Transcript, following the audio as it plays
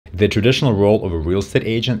The traditional role of a real estate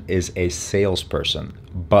agent is a salesperson,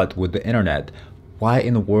 but with the internet, why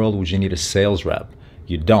in the world would you need a sales rep?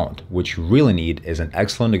 You don't. What you really need is an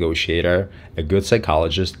excellent negotiator, a good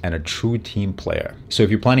psychologist, and a true team player. So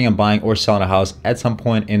if you're planning on buying or selling a house at some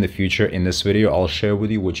point in the future, in this video, I'll share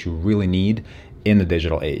with you what you really need in the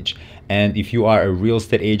digital age. And if you are a real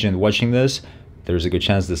estate agent watching this, there's a good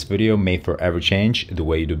chance this video may forever change the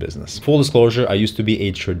way you do business. Full disclosure, I used to be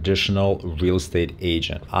a traditional real estate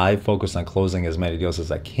agent. I focused on closing as many deals as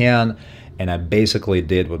I can, and I basically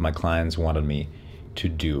did what my clients wanted me to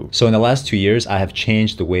do. So in the last 2 years, I have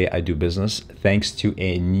changed the way I do business thanks to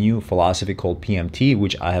a new philosophy called PMT,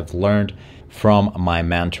 which I have learned from my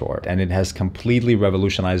mentor. And it has completely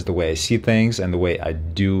revolutionized the way I see things and the way I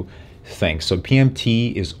do things. So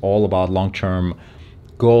PMT is all about long-term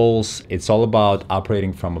goals. It's all about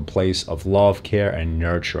operating from a place of love, care, and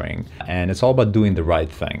nurturing. And it's all about doing the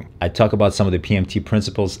right thing. I talk about some of the PMT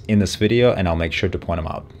principles in this video, and I'll make sure to point them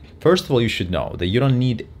out. First of all, you should know that you don't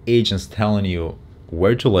need agents telling you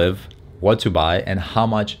where to live, what to buy, and how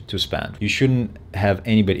much to spend. You shouldn't have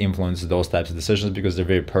anybody influence those types of decisions because they're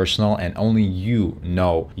very personal and only you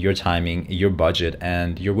know your timing, your budget,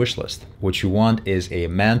 and your wish list. What you want is a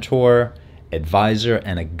mentor, advisor,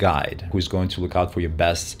 and a guide who's going to look out for your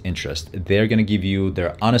best interest. They're going to give you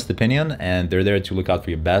their honest opinion and they're there to look out for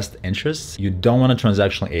your best interests. You don't want a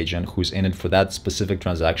transactional agent who's in it for that specific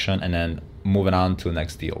transaction and then moving on to the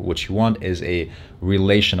next deal. What you want is a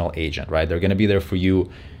relational agent, right? They're going to be there for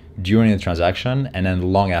you during the transaction and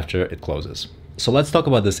then long after it closes. So let's talk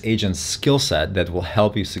about this agent's skill set that will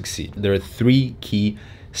help you succeed. There are 3 key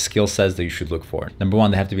skill sets that you should look for. Number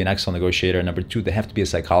 1, they have to be an excellent negotiator. Number 2, they have to be a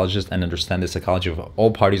psychologist and understand the psychology of all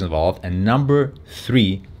parties involved. And number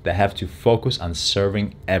 3, they have to focus on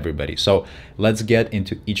serving everybody. So let's get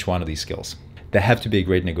into each one of these skills. They have to be a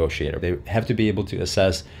great negotiator. They have to be able to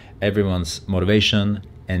assess everyone's motivation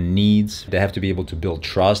and needs. They have to be able to build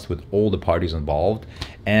trust with all the parties involved.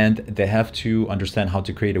 And they have to understand how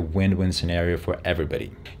to create a win-win scenario for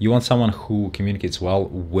everybody. You want someone who communicates well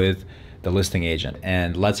with the listing agent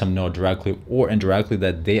and lets them know directly or indirectly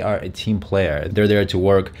that they are a team player. They're there to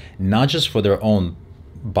work not just for their own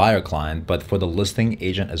buyer client, but for the listing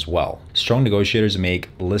agent as well. Strong negotiators make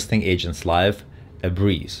listing agents' life a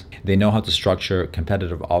breeze. They know how to structure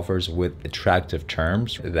competitive offers with attractive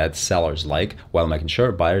terms that sellers like, while making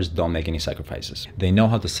sure buyers don't make any sacrifices. They know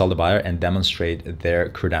how to sell the buyer and demonstrate their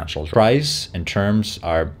credentials. Price and terms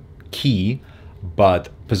are key, but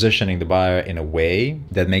positioning the buyer in a way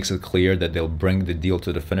that makes it clear that they'll bring the deal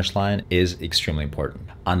to the finish line is extremely important.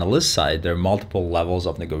 On the list side, there are multiple levels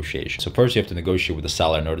of negotiation. So first you have to negotiate with the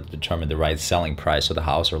seller in order to determine the right selling price of the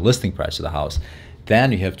house or listing price of the house.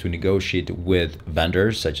 Then you have to negotiate with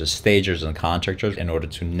vendors such as stagers and contractors in order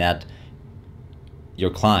to net your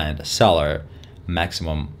client, seller,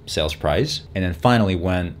 maximum sales price. And then finally,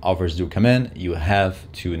 when offers do come in, you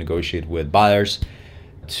have to negotiate with buyers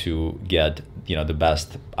to get the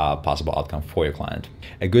best possible outcome for your client.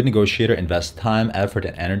 A good negotiator invests time, effort,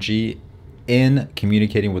 and energy in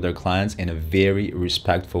communicating with their clients in a very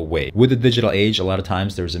respectful way. With the digital age, a lot of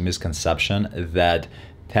times there's a misconception that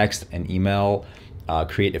text and email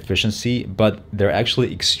create efficiency, but they're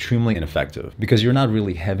actually extremely ineffective because you're not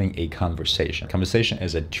really having a conversation. Conversation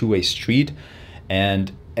is a two-way street,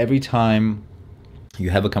 and every time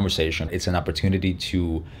you have a conversation, it's an opportunity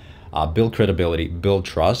to build credibility, build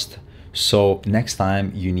trust. So next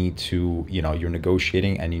time you need to, you're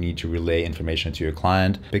negotiating and you need to relay information to your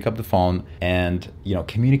client, pick up the phone and,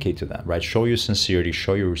 communicate to them, right? Show your sincerity,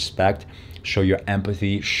 show your respect, show your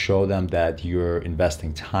empathy, show them that you're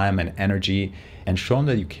investing time and energy, and show them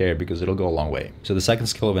that you care because it'll go a long way. So the second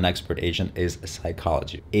skill of an expert agent is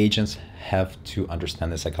psychology. Agents have to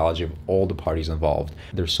understand the psychology of all the parties involved.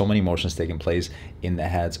 There's so many emotions taking place in the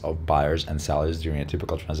heads of buyers and sellers during a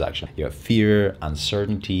typical transaction. You have fear,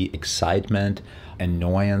 uncertainty, excitement,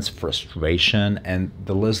 annoyance, frustration, and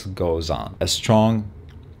the list goes on. A strong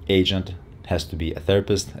agent has to be a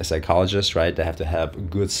therapist, a psychologist, right? They have to have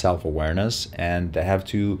good self-awareness and they have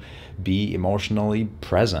to be emotionally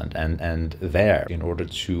present and there in order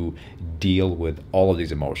to deal with all of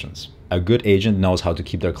these emotions. A good agent knows how to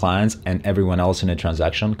keep their clients and everyone else in a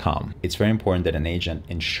transaction calm. It's very important that an agent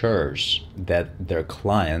ensures that their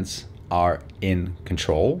clients are in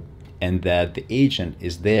control and that the agent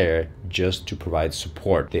is there just to provide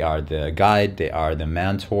support. They are the guide, they are the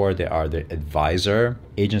mentor, they are the advisor.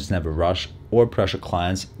 Agents never rush or pressure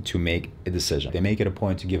clients to make a decision. They make it a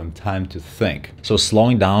point to give them time to think. So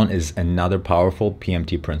slowing down is another powerful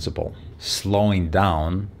PMT principle. Slowing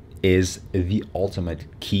down is the ultimate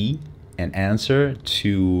key and answer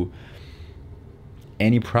to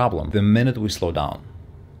any problem. The minute we slow down,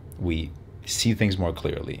 we see things more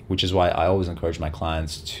clearly, which is why I always encourage my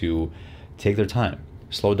clients to take their time,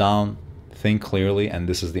 slow down, think clearly, and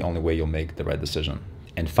this is the only way you'll make the right decision.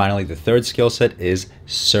 And finally, the third skill set is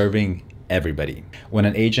serving everybody. When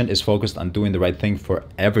an agent is focused on doing the right thing for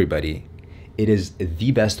everybody, it is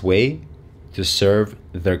the best way to serve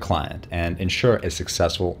their client and ensure a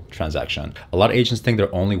successful transaction. A lot of agents think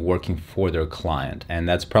they're only working for their client, and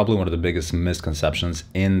that's probably one of the biggest misconceptions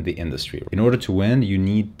in the industry. In order to win, you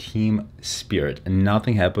need team spirit, and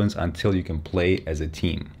nothing happens until you can play as a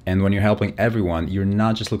team. And when you're helping everyone, you're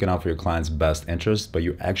not just looking out for your client's best interest, but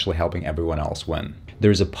you're actually helping everyone else win.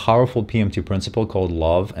 There's a powerful PMT principle called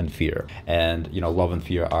love and fear. And love and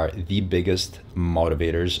fear are the biggest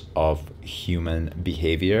motivators of human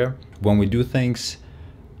behavior. When we do things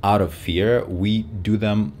out of fear, we do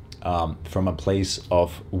them from a place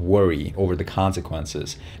of worry over the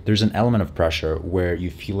consequences. There's an element of pressure where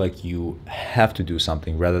you feel like you have to do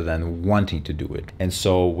something rather than wanting to do it. And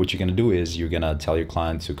so what you're gonna do is you're gonna tell your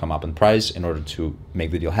client to come up in price in order to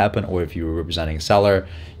make the deal happen, or if you're representing a seller,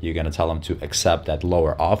 you're gonna tell them to accept that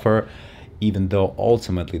lower offer, even though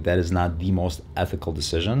ultimately that is not the most ethical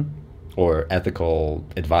decision or ethical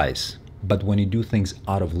advice. But when you do things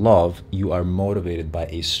out of love, you are motivated by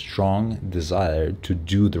a strong desire to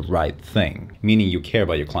do the right thing, meaning you care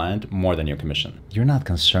about your client more than your commission. You're not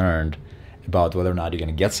concerned about whether or not you're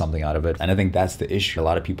going to get something out of it. And I think that's the issue. A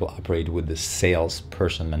lot of people operate with the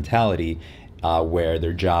salesperson mentality where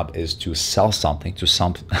their job is to sell something to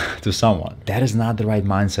someone. That is not the right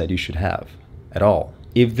mindset you should have at all.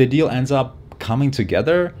 If the deal ends up coming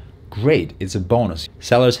together, great, it's a bonus.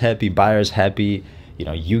 Seller's happy, buyer's happy.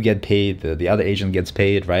 You get paid, the other agent gets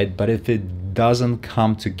paid, right? But if it doesn't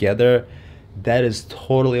come together, that is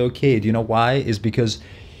totally okay. Do you know why? It's because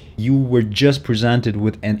you were just presented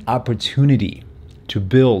with an opportunity to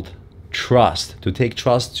build trust, to take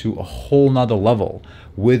trust to a whole nother level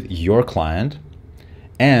with your client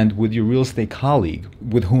and with your real estate colleague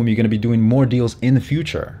with whom you're going to be doing more deals in the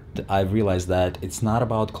future. I've realized that it's not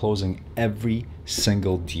about closing every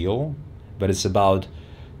single deal, but it's about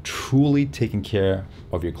truly taking care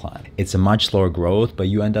of your client. It's a much slower growth, but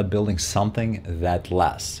you end up building something that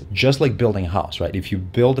lasts. Just like building a house, right? If you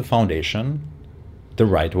build a foundation the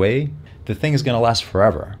right way, the thing is going to last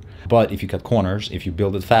forever. But if you cut corners, if you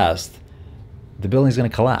build it fast, the building is going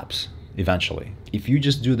to collapse eventually. If you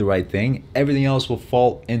just do the right thing, everything else will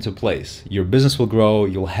fall into place. Your business will grow,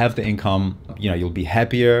 you'll have the income, you'll be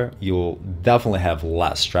happier, you'll definitely have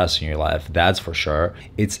less stress in your life, that's for sure.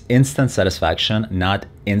 It's instant satisfaction, not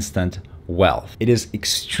instant wealth. It is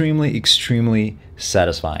extremely, extremely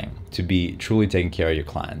satisfying to be truly taking care of your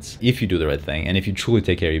clients. If you do the right thing, and if you truly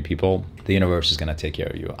take care of your people, the universe is gonna take care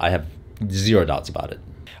of you. I have zero doubts about it.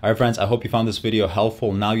 All right, friends, I hope you found this video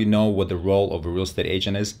helpful. Now you know what the role of a real estate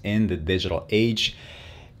agent is in the digital age.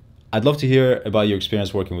 I'd love to hear about your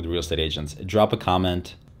experience working with real estate agents. Drop a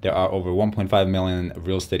comment. There are over 1.5 million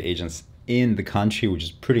real estate agents in the country, which is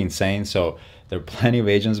pretty insane. So there are plenty of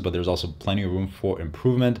agents, but there's also plenty of room for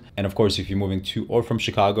improvement. And of course, if you're moving to or from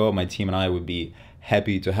Chicago, my team and I would be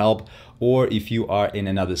happy to help. Or if you are in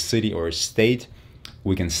another city or state,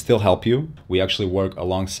 we can still help you. We actually work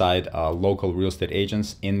alongside local real estate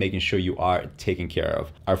agents in making sure you are taken care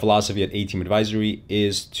of. Our philosophy at A.Team Advisory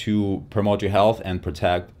is to promote your health and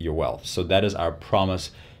protect your wealth. So that is our promise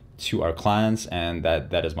to our clients, and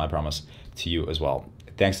that is my promise to you as well.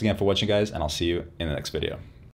 Thanks again for watching, guys, and I'll see you in the next video.